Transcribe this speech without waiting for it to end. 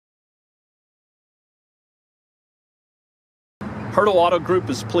Hertel Auto Group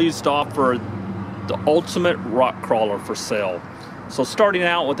is pleased to offer the ultimate rock crawler for sale. So starting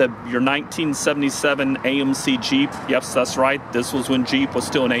out with your 1977 AMC Jeep. Yes, that's right. This was when Jeep was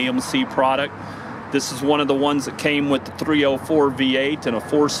still an AMC product. This is one of the ones that came with the 304 V8 and a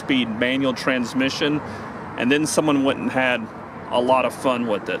 4-speed manual transmission. And then someone went and had a lot of fun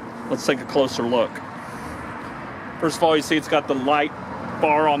with it. Let's take a closer look. First of all, you see it's got the light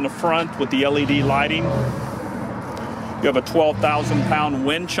bar on the front with the LED lighting. You have a 12,000-pound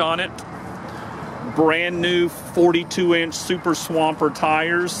winch on it. Brand new 42-inch Super Swamper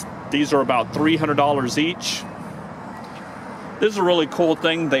tires. These are about $300 each. This is a really cool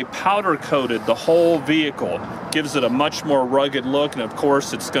thing. They powder coated the whole vehicle. Gives it a much more rugged look, and of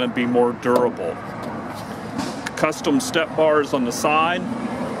course it's going to be more durable. Custom step bars on the side.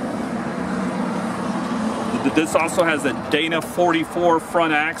 This also has a Dana 44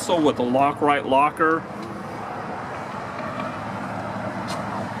 front axle with a lock-right locker.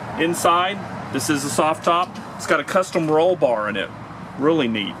 Inside, this is a soft top. It's got a custom roll bar in it. Really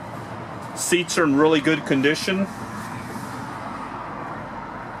neat. Seats are in really good condition.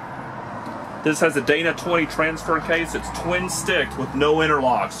 This has a Dana 20 transfer case. It's twin stick with no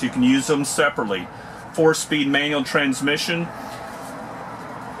interlocks. You can use them separately. 4-speed manual transmission.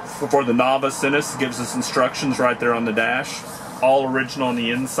 For the novice in us, gives us instructions right there on the dash. All original on the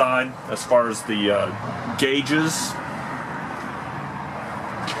inside as far as the gauges.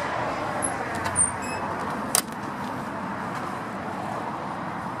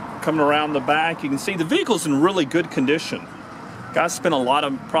 Coming around the back, you can see the vehicle's in really good condition. Guys spent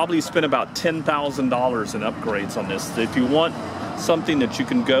probably spent about $10,000 in upgrades on this. If you want something that you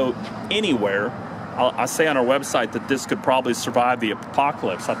can go anywhere, I say on our website that this could probably survive the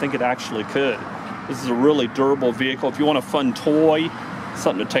apocalypse. I think it actually could. This is a really durable vehicle. If you want a fun toy,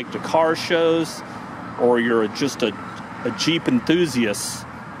 something to take to car shows, or you're just a Jeep enthusiast,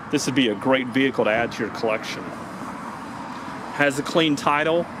 this would be a great vehicle to add to your collection. Has a clean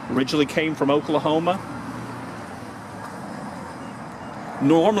title, originally came from Oklahoma.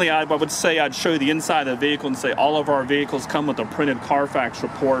 Normally I would say I'd show you the inside of the vehicle and say all of our vehicles come with a printed Carfax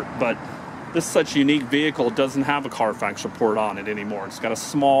report, but this is such a unique vehicle, it doesn't have a Carfax report on it anymore. It's got a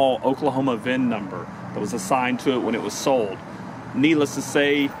small Oklahoma VIN number that was assigned to it when it was sold. Needless to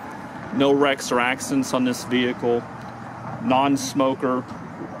say, no wrecks or accidents on this vehicle, non-smoker,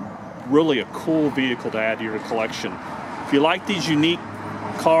 really a cool vehicle to add to your collection. If you like these unique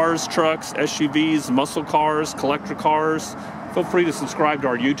cars, trucks, SUVs, muscle cars, collector cars, feel free to subscribe to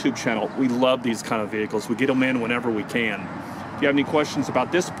our YouTube channel. We love these kind of vehicles. We get them in whenever we can. If you have any questions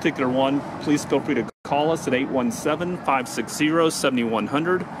about this particular one, please feel free to call us at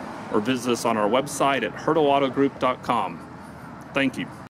 817-560-7100 or visit us on our website at hertelautogroup.com. Thank you.